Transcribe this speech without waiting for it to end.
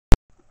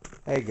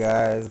Hey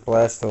guys,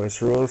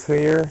 Blastoise Rules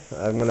here.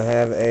 I'm gonna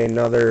have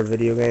another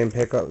video game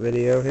pickup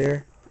video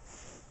here.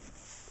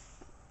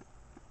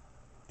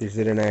 These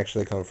didn't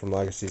actually come from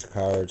Legacy's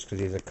Cards because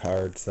he's a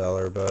card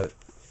seller, but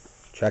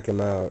check him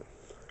out.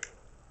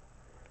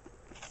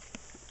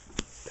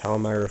 Tell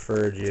him I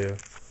referred you.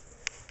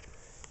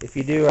 If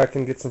you do, I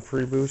can get some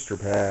free booster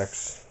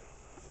packs.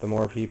 The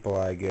more people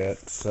I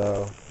get,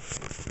 so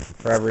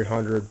for every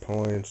 100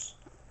 points,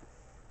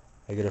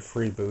 I get a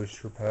free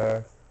booster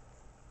pack.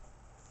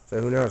 So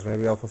who knows?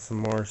 Maybe I'll put some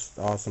more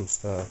awesome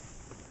stuff.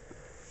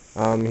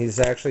 He's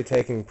actually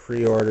taking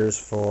pre-orders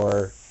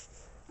for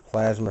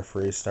Plasma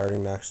Freeze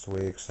starting next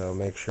week, so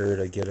make sure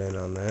to get in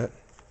on that.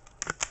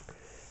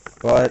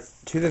 But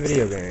to the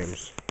video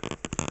games.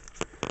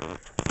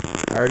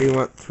 I already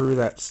went through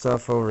that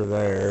stuff over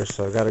there,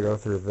 so I gotta go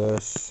through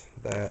this,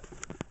 that,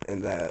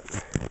 and that.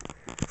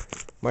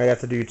 Might have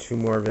to do 2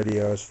 more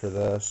videos for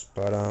this,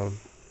 but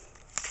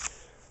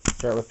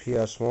start with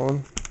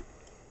PS1.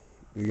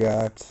 We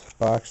got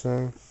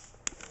boxing.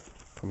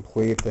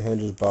 Complete, the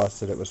hinges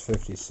busted, it was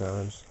 50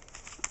 cents.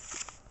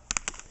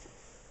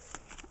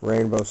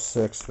 Rainbow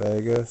Six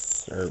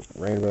Vegas, or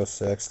Rainbow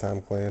Six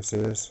Tom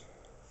Clancy's,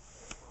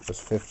 was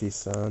 50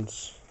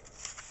 cents.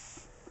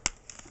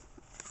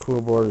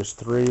 Cool Borders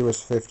 3 was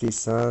 50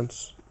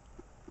 cents.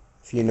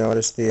 If you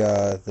notice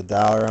the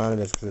dollar on it,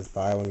 it's because it's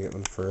buy one get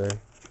one free.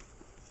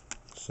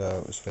 So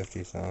it was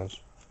 50 cents.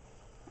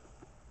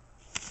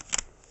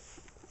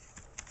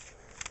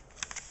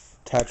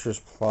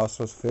 Tetris Plus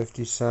was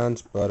 50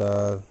 cents, but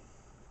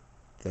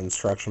the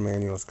instruction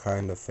manual is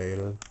kind of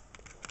faded.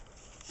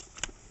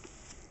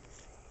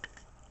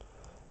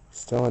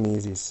 Still an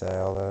easy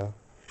sale though.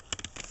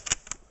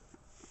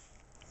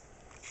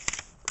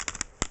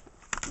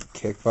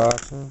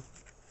 Kickboxing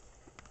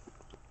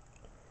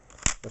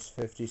was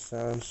 50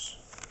 cents.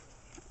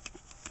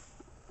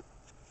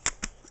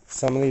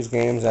 Some of these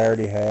games I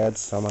already had,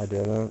 some I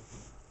didn't.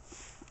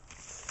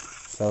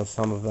 So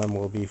some of them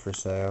will be for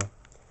sale.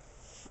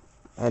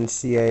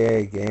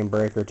 NCAA Game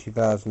Breaker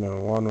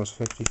 2001 was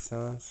 50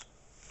 cents.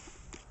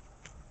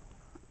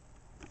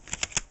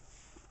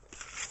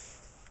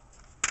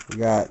 We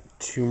got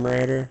Tomb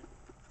Raider.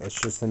 It's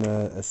just in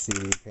a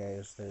CD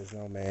case. There's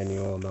no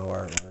manual, no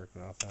artwork,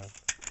 nothing.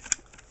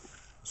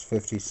 It's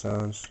 50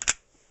 cents.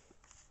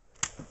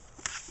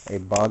 A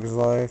Bug's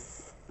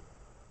Life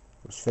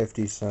was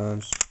 50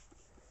 cents.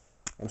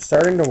 I'm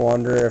starting to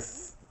wonder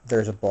if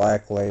there's a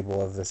black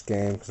label of this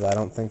game because I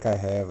don't think I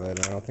have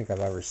it. I don't think I've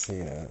ever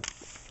seen it.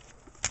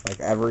 Like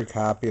every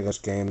copy of this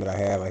game that I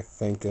have, I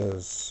think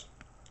is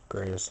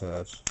Greatest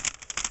Hits.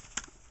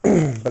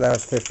 But that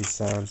was 50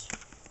 cents.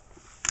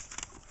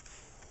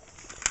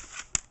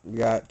 We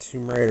got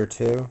Tomb Raider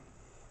 2.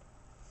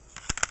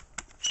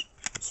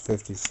 It's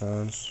 50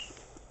 cents.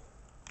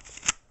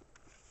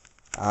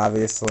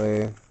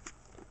 Obviously,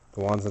 the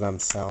ones that I'm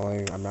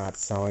selling, I'm not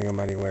selling them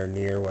anywhere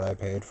near what I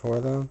paid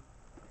for them.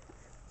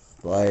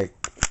 Like,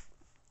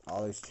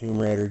 all these Tomb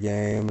Raider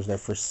games, they're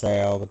for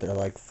sale, but they're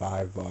like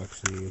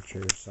 $5 each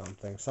or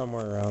something.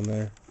 Somewhere around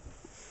there.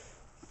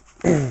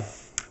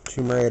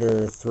 Tomb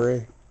Raider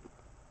 3.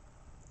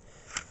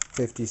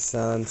 50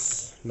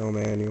 cents. No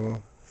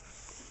manual.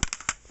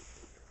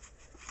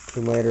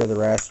 Tomb Raider The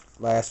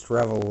Last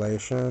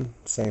Revelation.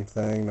 Same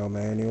thing, no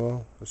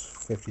manual. It was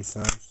 50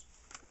 cents.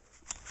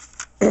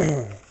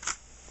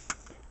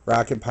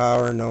 Rocket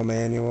Power, no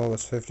manual,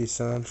 was 50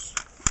 cents.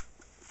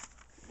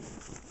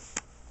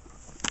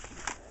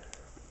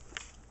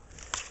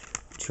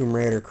 Tomb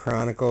Raider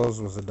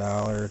Chronicles was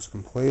 $1. It's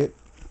complete.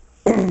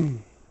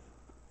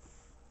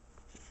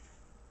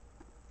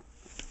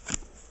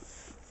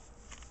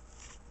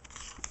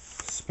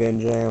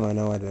 Spin Jam, I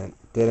know I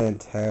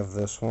didn't have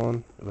this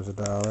one. It was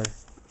 $1.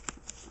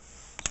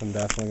 So I'm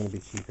definitely going to be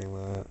keeping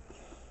that.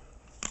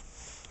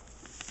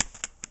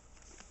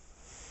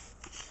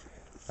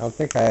 I don't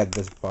think I had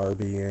this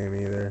Barbie game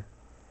either.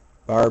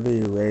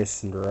 Barbie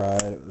Race and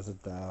Ride, it was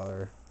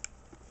 $1.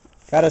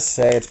 Gotta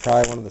say, it's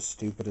probably one of the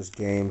stupidest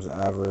games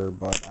ever,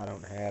 but I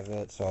don't have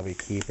it, so I'll be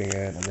keeping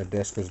it, and the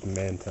disc is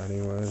mint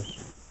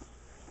anyways,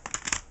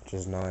 which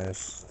is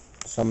nice.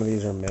 Some of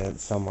these are mint,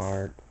 some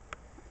aren't.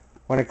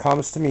 When it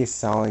comes to me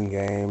selling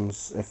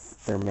games,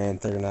 if they're mint,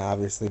 they're gonna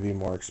obviously be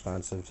more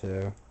expensive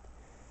too.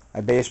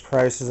 I base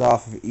prices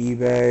off of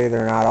eBay.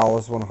 They're not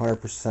always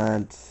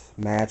 100%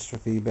 matched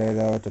with eBay,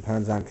 though. It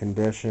depends on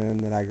condition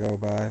that I go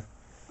by.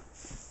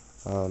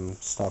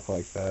 Stuff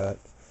like that.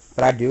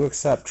 But I do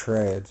accept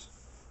trades.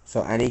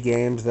 So any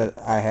games that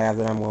I have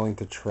that I'm willing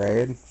to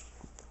trade,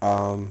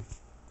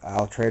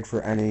 I'll trade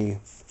for any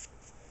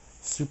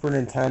Super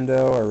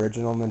Nintendo,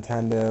 original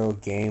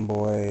Nintendo, Game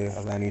Boy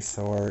of any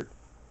sort,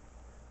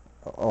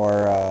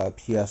 or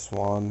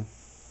PS1,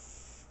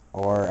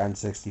 or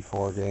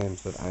N64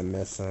 games that I'm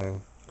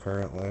missing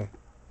currently.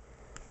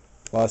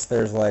 Plus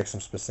there's like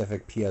some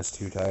specific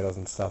PS2 titles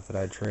and stuff that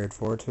I'd trade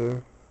for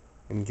too,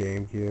 in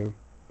GameCube.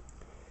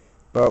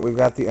 But we've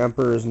got the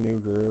Emperor's New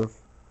Groove.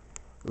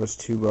 It was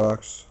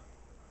 $2.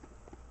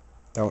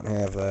 Don't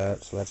have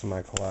that, so that's in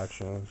my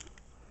collection.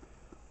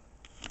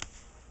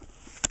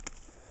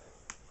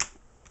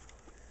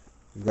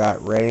 We got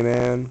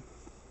Rayman.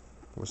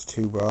 Was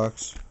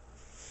 $2.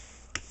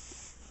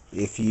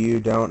 If you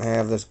don't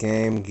have this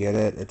game, get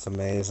it. It's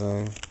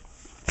amazing.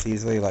 It's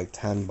easily like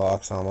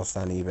 $10 almost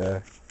on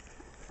eBay.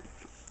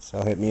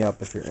 So hit me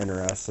up if you're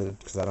interested,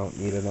 because I don't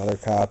need another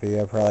copy.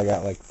 I probably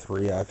got like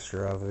 3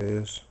 extra of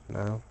these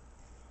now.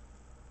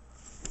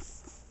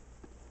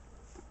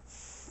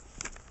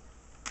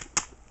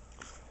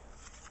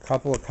 A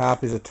couple of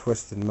copies of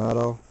Twisted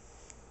Metal.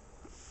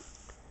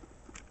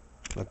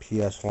 The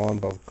PS1,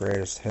 both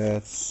greatest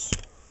hits.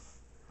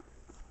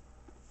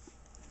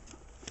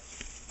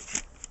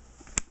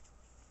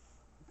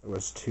 It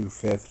was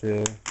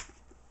 $2.50.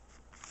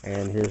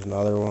 And here's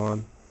another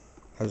one.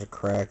 Has a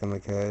crack in the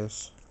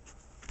case.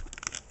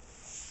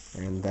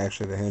 And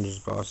actually the hinge is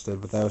busted,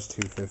 but that was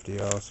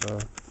 $2.50 also.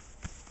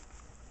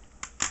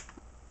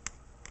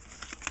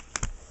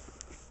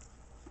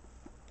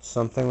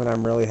 Something that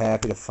I'm really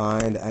happy to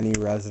find, any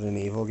Resident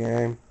Evil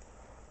game.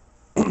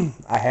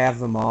 I have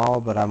them all,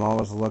 but I'm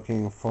always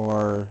looking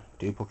for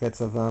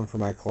duplicates of them for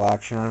my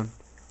collection.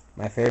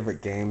 My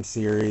favorite game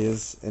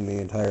series in the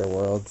entire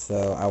world,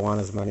 so I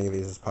want as many of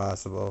these as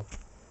possible.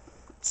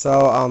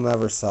 So I'll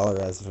never sell a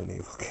Resident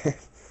Evil game.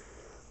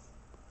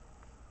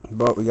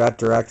 But we got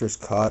Director's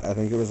Cut. I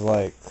think it was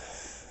like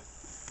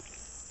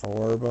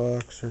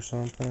 $4 or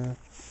something.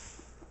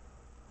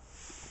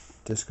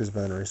 Disc has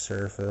been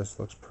resurfaced.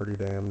 Looks pretty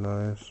damn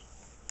nice.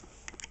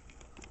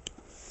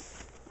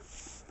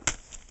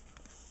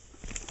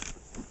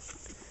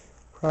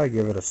 Probably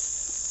give it a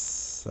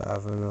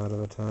 7 out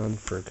of a 10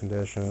 for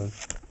condition.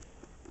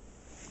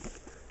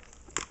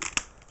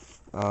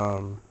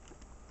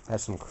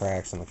 Has some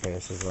cracks in the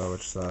case as well,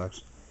 which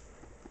sucks.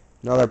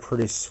 Another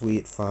pretty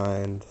sweet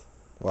find.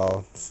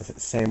 Well,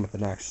 same with the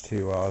next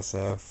two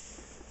also.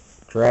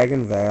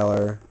 Dragon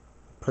Valor.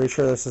 Pretty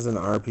sure this is an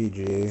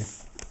RPG.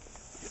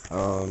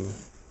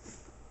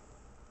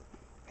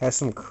 Has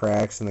some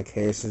cracks in the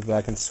cases, but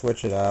I can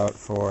switch it out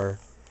for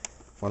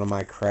one of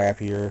my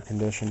crappier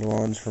conditioned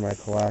ones for my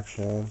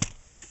collection.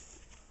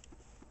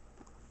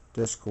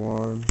 Disc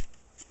 1.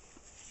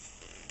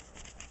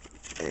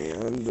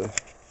 And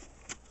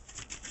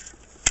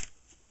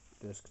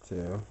Disc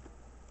 2.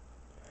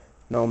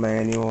 No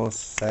manuals,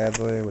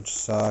 sadly, which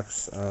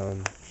sucks.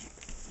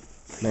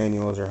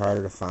 Manuals are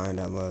harder to find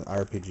on the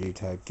RPG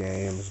type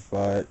games,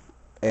 but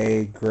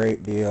a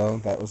great deal.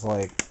 That was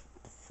like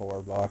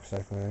 $4,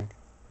 I think.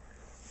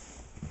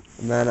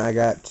 And then I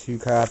got 2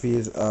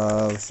 copies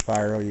of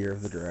Spyro Year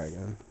of the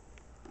Dragon.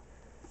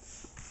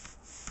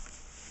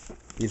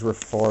 These were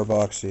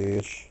 $4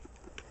 each.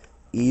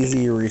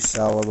 Easy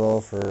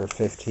resellable for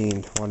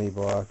 $15,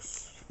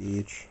 $20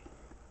 each.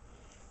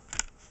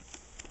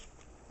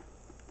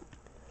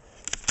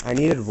 I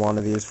needed one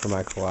of these for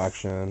my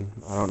collection.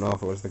 I don't know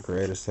if it was the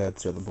greatest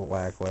hits or the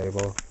Black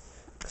Label,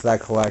 because I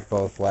collect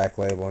both Black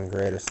Label and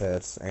greatest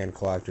hits, and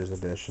collector's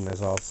edition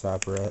is all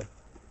separate,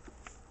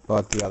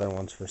 but the other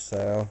one's for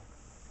sale.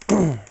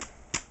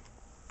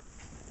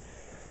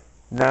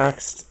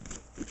 Next,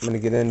 I'm going to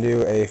get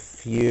into a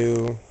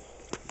few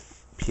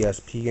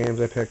PSP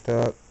games I picked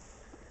up.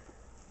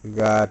 We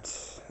got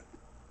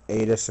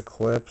Aetis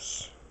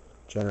Eclipse,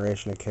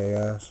 Generation of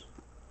Chaos.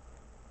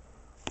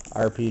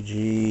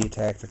 RPG,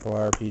 tactical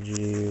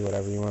RPG,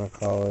 whatever you want to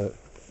call it.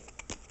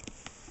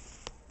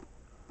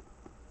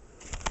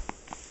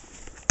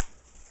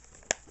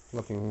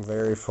 Looking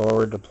very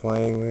forward to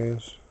playing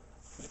these.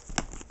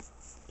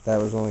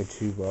 That was only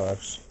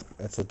 $2.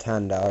 That's a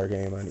 $10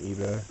 game on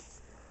eBay.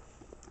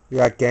 We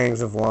got Gangs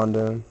of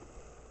London.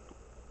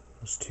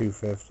 It was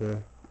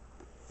 $2.50.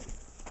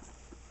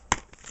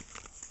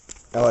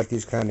 I like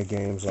these kind of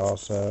games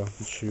also,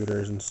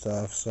 shooters and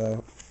stuff,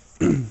 so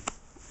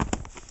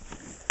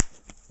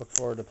look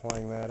forward to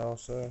playing that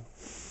also.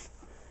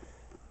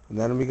 And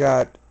then we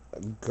got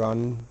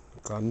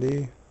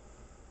Gundy.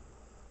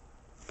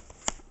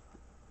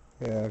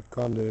 Yeah,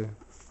 Gundy.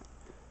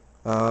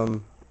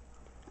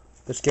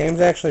 This game's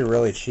actually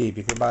really cheap.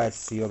 You can buy it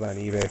sealed on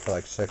eBay for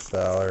like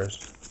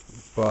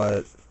 $6,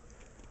 but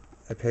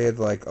I paid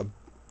like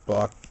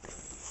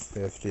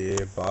 $1.50,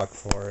 $1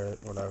 for it,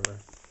 whatever.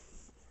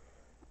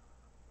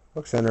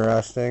 Looks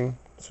interesting.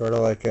 Sort of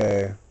like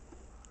a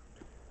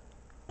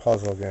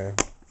puzzle game.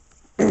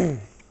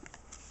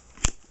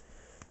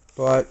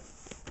 But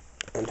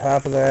on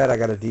top of that, I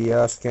got a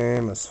DS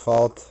game,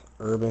 Asphalt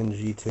Urban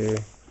GT.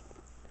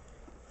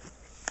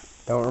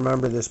 Don't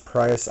remember this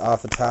price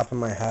off the top of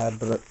my head,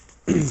 but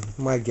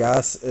my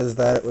guess is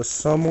that it was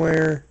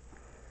somewhere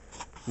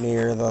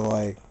near the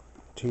like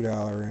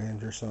 $2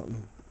 range or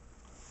something.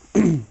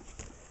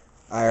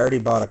 I already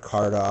bought a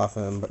cart off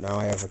him, but now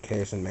I have a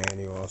case and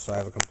manual, so I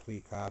have a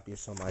complete copy,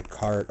 so my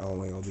cart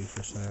only will be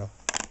for sale.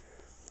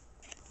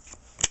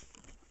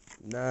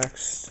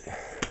 Next,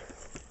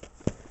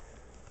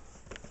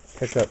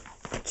 picked up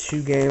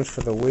 2 games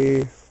for the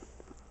Wii.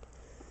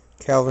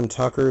 Calvin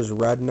Tucker's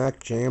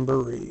Redneck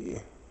Jamboree.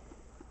 It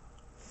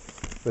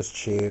was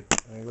cheap. I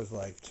think it was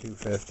like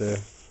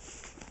 $2.50.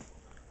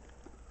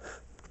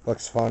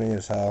 Looks funny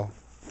as hell.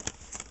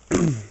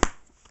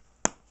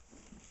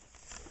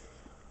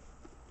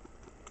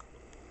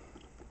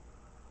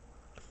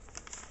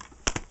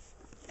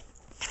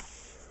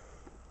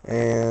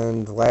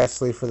 And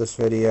lastly for this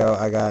video,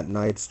 I got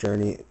Knight's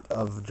Journey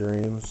of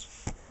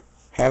Dreams.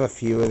 Have a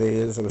few of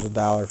these. It was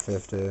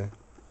 $1.50.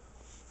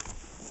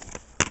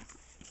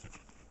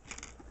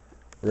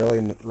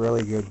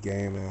 Really good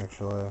game,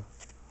 actually.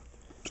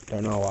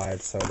 Don't know why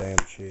it's so damn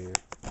cheap.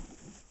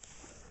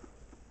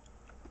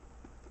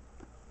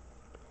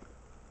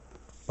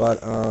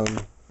 But,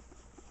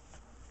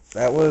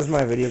 that was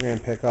my video game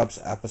pickups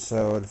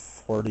episode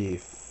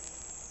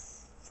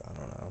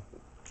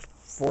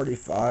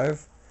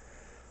 45.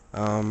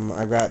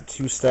 I've got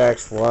 2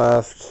 stacks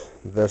left.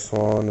 This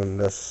one and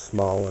this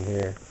small one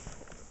here.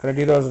 I'm gonna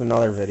do those in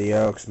another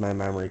video because my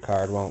memory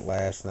card won't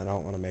last and I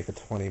don't want to make a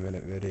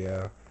 20-minute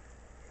video.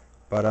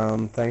 But,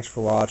 thanks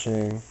for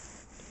watching.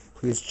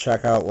 Please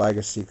check out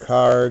Legacy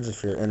Cards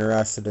if you're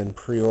interested in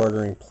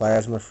pre-ordering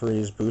Plasma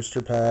Freeze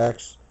booster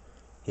packs.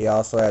 He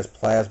also has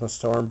Plasma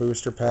Storm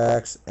booster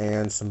packs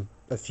and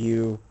a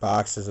few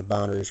boxes of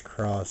Boundaries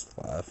Crossed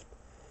left.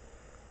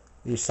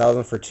 He sells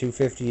them for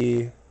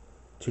 $2.50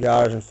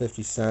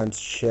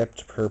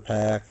 shipped per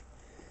pack.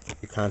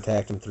 You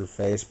contact him through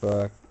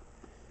Facebook.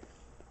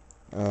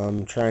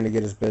 I'm trying to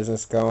get his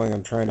business going.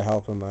 I'm trying to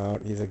help him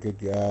out. He's a good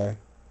guy.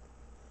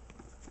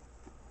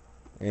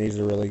 And he's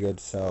a really good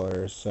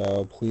seller.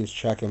 So please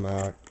check him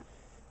out.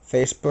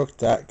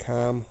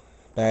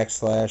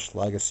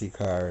 Facebook.com/Legacy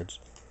Cards.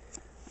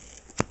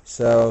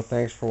 So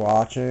thanks for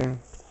watching.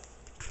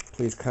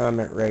 Please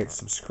comment, rate,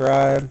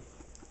 subscribe.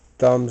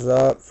 Thumbs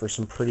up for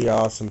some pretty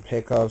awesome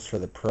pickups for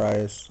the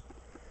price.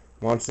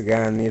 Once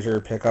again, these are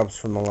pickups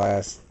from the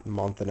last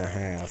month and a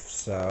half,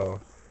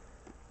 so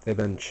they've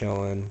been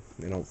chilling,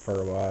 for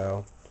a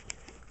while.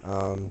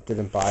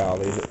 Didn't buy all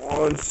these at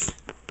once.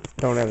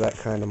 Don't have that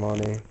kind of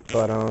money,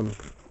 but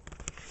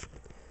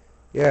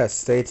yeah,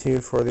 stay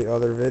tuned for the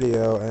other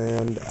video,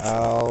 and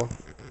I'll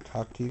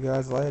talk to you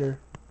guys later.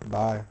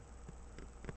 Bye.